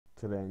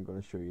Today I'm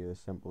going to show you the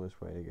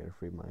simplest way to get a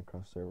free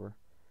Minecraft server,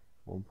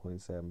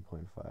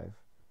 1.7.5,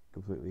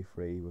 completely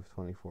free with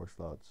 24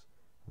 slots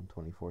and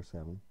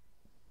 24/7.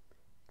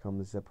 Come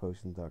to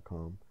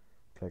ziphosting.com,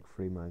 click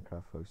free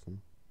Minecraft hosting.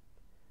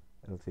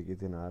 It'll take you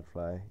to an ad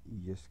fly.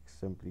 You just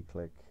simply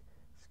click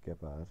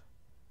skip ad.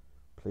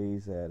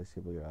 Please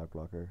disable your ad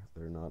blocker.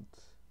 They're not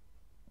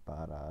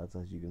bad ads,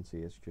 as you can see.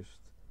 It's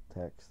just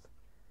text.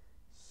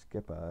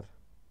 Skip ad,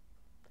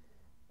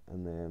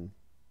 and then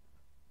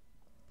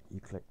you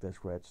click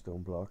this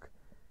redstone block,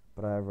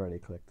 but I've already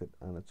clicked it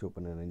and it's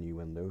opening a new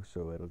window,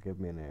 so it'll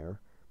give me an error,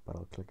 but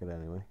I'll click it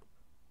anyway.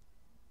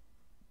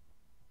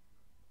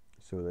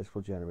 So this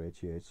will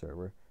generate you a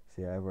server.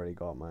 See, I've already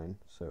got mine,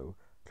 so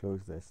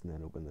close this and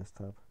then open this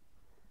tab,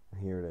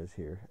 and here it is.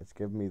 Here it's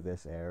giving me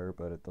this error,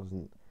 but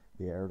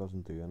the error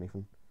doesn't do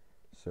anything.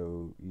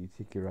 So you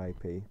take your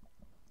IP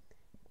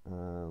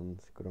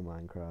and go to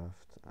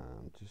Minecraft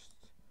and just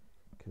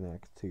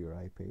connect to your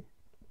IP.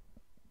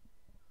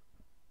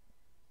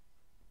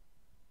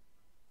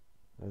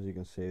 As you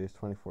can see, there's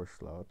 24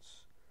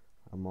 slots.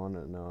 I'm on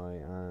it now,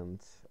 and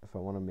if I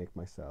want to make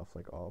myself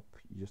like op,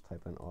 you just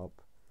type in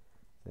op,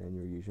 then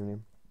your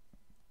username,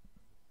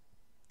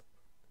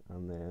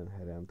 and then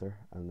hit enter,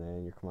 and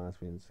then your command's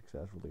been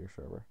successful to your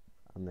server,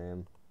 and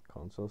then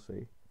console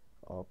C,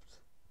 opt.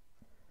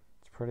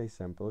 It's pretty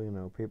simple, you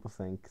know. People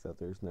think that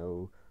there's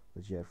no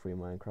legit free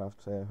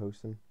Minecraft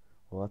hosting.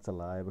 Well, that's a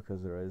lie,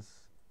 because there is.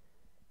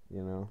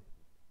 You know,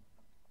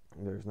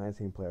 there's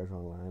 19 players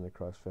online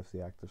across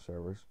 50 active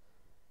servers.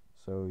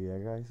 So yeah,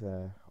 guys,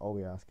 all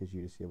we ask is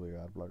you disable your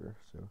ad blocker.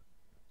 So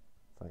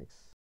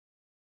thanks.